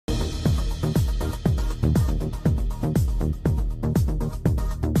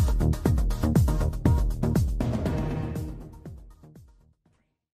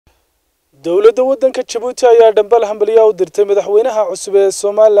Dowlada Waddanka Jabouti ayaa dambal hambaliya u dirtay madaxweynaha cusub ee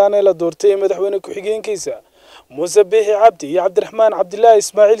Somaliland ee la doortay madaxweyne ku-xigeenkiisa Muuse Biixi Cabdi iyo Cabdiraxmaan Cabdilaahi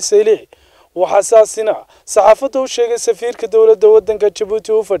Ismaaciil Saylici waxa saasina saxaafadda u sheegay safiirka Dowlada Waddanka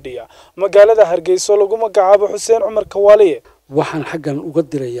Jabouti u fadhiya magaalada Hargeysa lagu magacaabo Xuseen Cumar Kawaaliye waxaan xaggan uga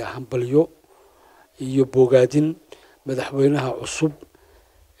dirayaa hambaliyo iyo bogaadin madaxweynaha cusub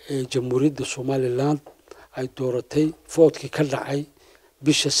ee Jamhuuriyadda Somaliland ay dooratay foodkii ka dhacay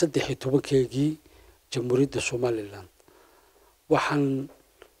bisha 13 Jamhuuriyadda Somaliland waxaan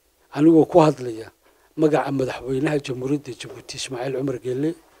anigoo ku hadlaya magaca madaxweynaha Jamhuuriyadda Jabouti Ismaaciil Cumar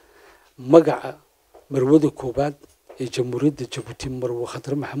Geelle magaca marwada koobaad ee Jamhuuriyadda Jabouti Marwo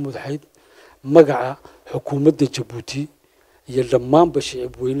Khadra Maxamuud Xayd magaca xukuumadda Jabouti iyo dhammaan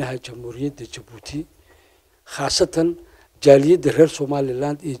shacabweynaha Jamhuuriyadda Jabouti khaasatan jaaliyadda reer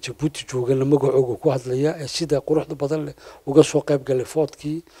Somaliland ee Jabouti joogana magacooga ku hadlaya ee sida quruxda badan leh uga soo qayb galay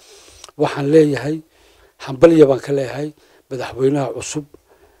foodkii waxaan leeyahay hambaliya baan ka leeyahay madaxweynaha cusub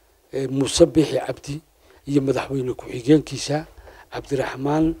ee Muuse Biixi Cabdi iyo madaxweyne ku-xigeenkiisa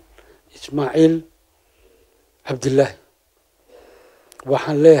Cabdiraxmaan Ismaaciil Cabdilaahi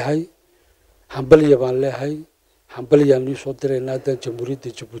waxaan leeyahay hambaliya baan leeyahay hambaliyaan nii soo direynaa dad Jamhuuriyadda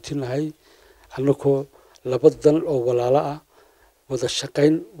Jabouti nahay annagoo laba dan oo walaalo ah wada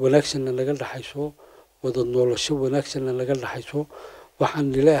shaqayn wanaagsan naga dhaxayso wada nolosho wanaagsan naga dhaxayso waxaan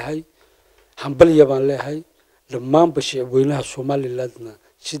leeyahay hambaliya baan leeyahay dhammaan shacabweynaha Somalilandna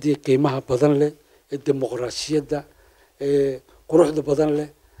sidii qiimaha badan leh ee dimuqraasiyadda ee quruxda badan leh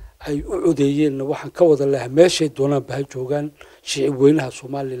ay u codeeyeen waxaan ka wada leeyahay meeshay doonaan bahay joogan shacabweynaha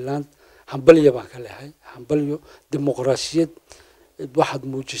Somaliland hambaliya baan ka leeyahay hambaliyo dimuqraasiyad waxaad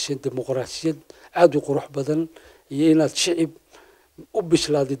muujiseen dimuqraasiyad aad u qurux badan iyo inaad shacab u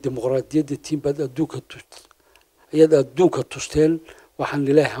bislaaday dimuqraadiyadda tiimbaad adduunka tusteen waxaan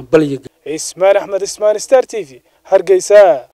leeyahay hambaliya Ismaan Axmed Ismaan Star TV Hargeysa.